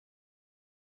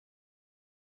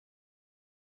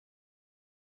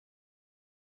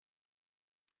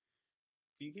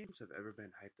Few games have ever been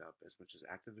hyped up as much as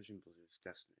Activision Blizzard's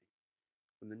Destiny.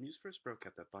 When the news first broke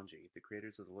out that Bungie, the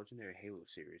creators of the legendary Halo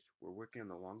series, were working on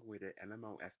the long-awaited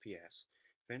MMO FPS,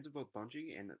 fans of both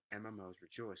Bungie and MMOs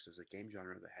rejoiced as a game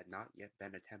genre that had not yet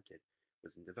been attempted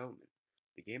was in development.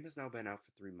 The game has now been out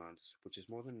for 3 months, which is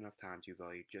more than enough time to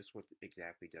evaluate just what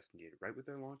exactly Destiny did right with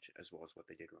their launch, as well as what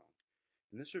they did wrong.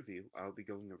 In this review, I will be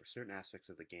going over certain aspects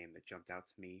of the game that jumped out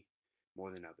to me more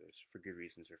than others, for good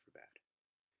reasons or for bad.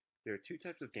 There are two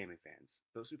types of gaming fans,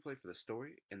 those who play for the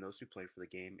story and those who play for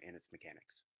the game and its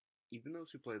mechanics. Even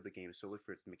those who play the game solely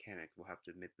for its mechanics will have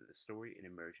to admit that the story and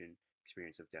immersion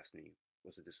experience of Destiny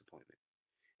was a disappointment.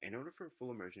 In order for a full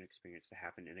immersion experience to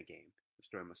happen in a game, the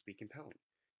story must be compelling.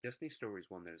 Destiny's story is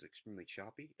one that is extremely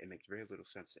choppy and makes very little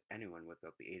sense to anyone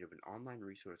without the aid of an online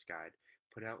resource guide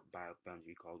put out by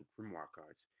Bungie called Grimoire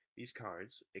Cards. These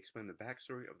cards explain the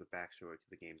backstory of the backstory to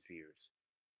the game's viewers.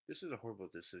 This is a horrible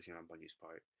decision on Bungie's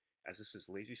part, as this is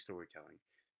lazy storytelling.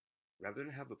 Rather than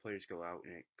have the players go out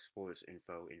and explore this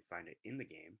info and find it in the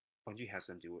game, Bungie has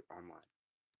them do it online.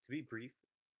 To be brief,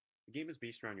 the game is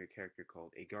based around your character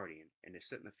called a Guardian, and is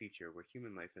set in the future where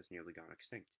human life has nearly gone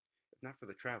extinct. If not for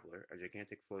the Traveler, a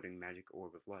gigantic floating magic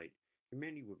orb of light,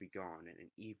 humanity would be gone and an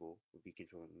evil would be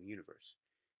controlling the universe.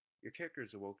 Your character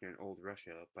is awoken in old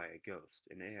Russia by a ghost,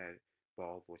 an AI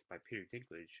ball voiced by Peter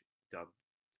Dinklage, dubbed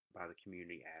by the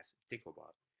community as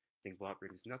Dinklebot. Dinklebot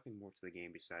brings nothing more to the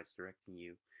game besides directing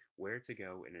you where to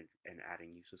go and adding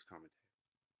useless commentary.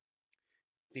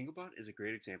 Dinklebot is a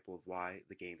great example of why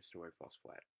the game's story falls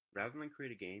flat. Rather than create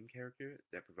a game character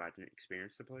that provides an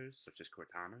experience to players, such as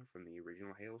Cortana from the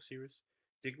original Halo series,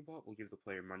 Dinklebot will give the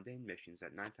player mundane missions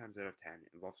that 9 times out of 10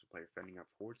 involves the player fending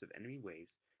off hordes of enemy waves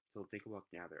until Dinklebot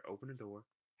can either open a door,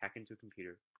 hack into a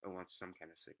computer, or launch some kind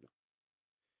of signal.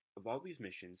 Of all these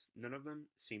missions, none of them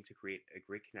seem to create a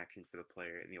great connection for the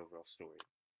player in the overall story.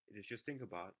 It is just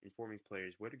Dinklebot informing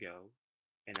players where to go,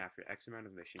 and after X amount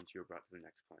of missions you are brought to the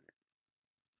next planet.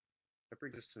 That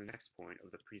brings us to the next point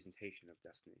of the presentation of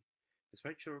Destiny.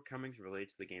 Despite shortcomings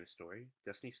related to the game's story,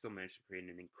 Destiny still managed to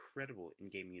create an incredible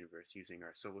in-game universe using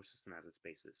our solar system as its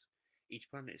basis. Each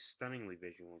planet is stunningly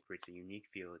visual and creates a unique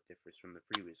feel that differs from the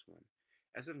previous one.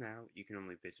 As of now, you can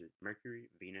only visit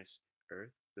Mercury, Venus,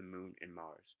 Earth, the Moon, and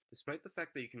Mars. Despite the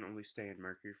fact that you can only stay on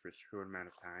Mercury for a short amount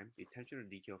of time, the attention to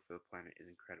detail for the planet is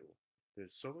incredible. There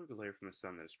is solar glare from the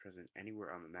sun that is present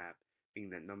anywhere on the map,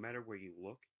 being that no matter where you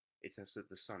look, it's as if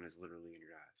the sun is literally in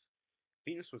your eyes.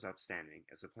 Venus was outstanding,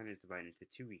 as the planet is divided into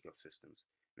two ecosystems,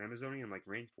 an Amazonian-like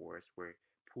rainforest where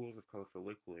pools of colorful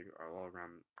liquid are all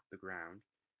around the ground,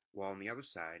 while on the other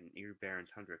side, an eerie barren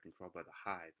tundra controlled by the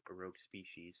Hive, a rogue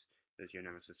species that is your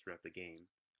nemesis throughout the game,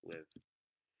 live.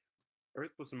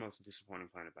 Earth was the most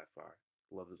disappointing planet by far.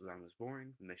 The level design was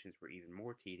boring, the missions were even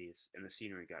more tedious, and the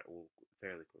scenery got old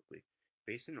fairly quickly.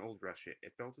 Based in old Russia,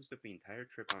 it felt as if the entire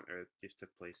trip on Earth just took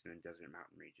place in a desert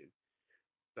mountain region.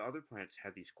 The other planets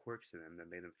had these quirks to them that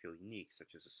made them feel unique,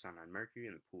 such as the sun on Mercury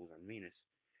and the pools on Venus.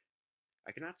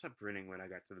 I could not stop grinning when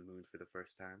I got to the moon for the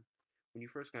first time. When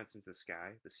you first glance into the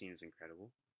sky, the scene is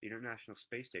incredible. The International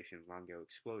Space Station long ago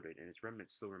exploded, and its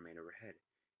remnants still remain overhead.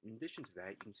 In addition to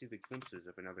that, you can see the glimpses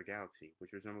of another galaxy,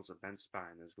 which resembles a bent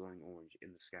spine that is glowing orange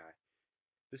in the sky.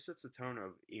 This sets the tone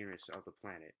of eeriness of the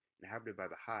planet. Inhabited by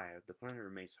the Hive, the planet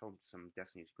remains home to some of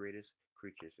Destiny's greatest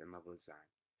creatures and level design.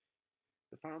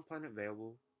 The final planet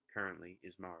available currently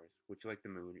is Mars, which, like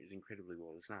the Moon, is incredibly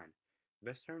well designed.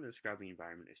 The best term to describe the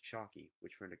environment is chalky,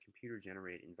 which for a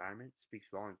computer-generated environment speaks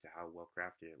volumes to how well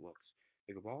crafted it looks.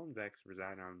 The Cabal and Vex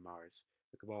reside on Mars,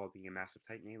 the Cabal being a massive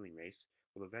Titan alien race,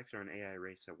 while the Vex are an AI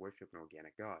race that worship an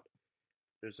organic god.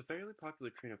 There's a fairly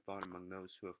popular train of thought among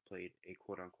those who have played a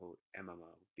quote-unquote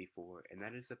MMO before, and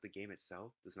that is that the game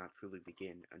itself does not truly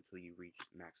begin until you reach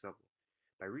max level.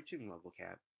 By reaching level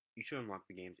cap, you should unlock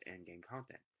the game's endgame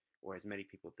content, or as many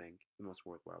people think, the most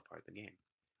worthwhile part of the game.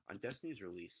 On Destiny's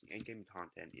release, the endgame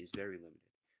content is very limited.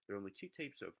 There are only two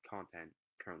types of content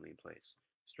currently in place: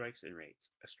 strikes and raids.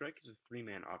 A strike is a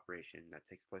three-man operation that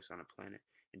takes place on a planet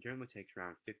and generally takes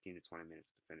around 15 to 20 minutes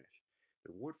to finish.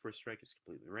 The reward for a strike is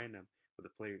completely random, with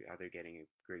the player either getting a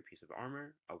great piece of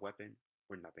armor, a weapon,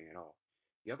 or nothing at all.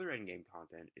 The other endgame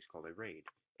content is called a raid,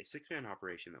 a six-man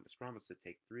operation that was promised to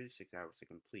take 3 to 6 hours to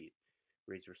complete.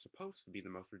 Raids were supposed to be the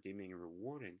most redeeming and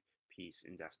rewarding piece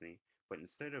in Destiny, but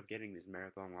instead of getting these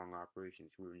marathon-long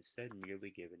operations, we were instead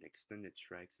merely given extended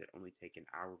strikes that only take an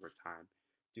hour of our time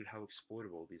due to how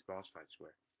exploitable these boss fights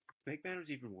were. To make matters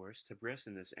even worse, to progress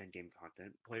in this endgame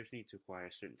content, players need to acquire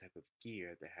a certain type of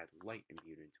gear that had light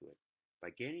imbued into it. By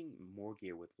gaining more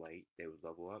gear with light, they would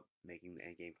level up, making the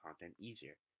endgame content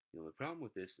easier. The only problem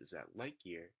with this is that light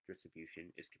gear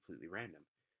distribution is completely random.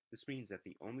 This means that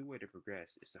the only way to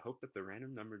progress is to hope that the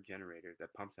random number generator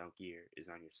that pumps out gear is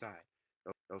on your side,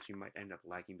 else you might end up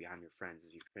lagging behind your friends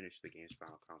as you finish the game's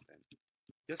final content.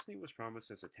 Destiny was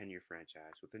promised as a 10-year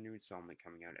franchise, with a new installment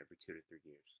coming out every 2 to 3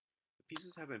 years. The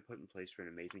pieces have been put in place for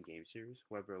an amazing game series,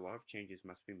 however a lot of changes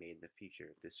must be made in the future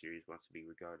if this series wants to be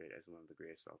regarded as one of the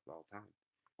greatest of all time.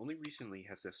 Only recently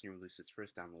has Destiny released its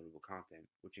first downloadable content,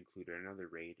 which included another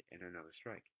raid and another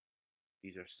strike.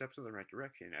 These are steps in the right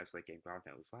direction, as late game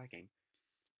content was lacking,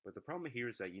 but the problem here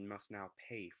is that you must now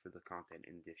pay for the content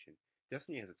in addition.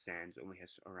 Destiny as it stands only has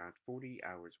around 40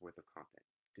 hours worth of content.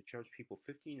 To charge people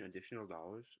 $15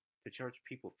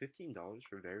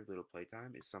 for very little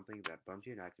playtime is something that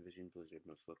Bungie and Activision Blizzard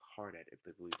must look hard at if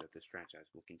they believe that this franchise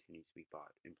will continue to be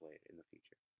bought and played in the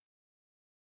future.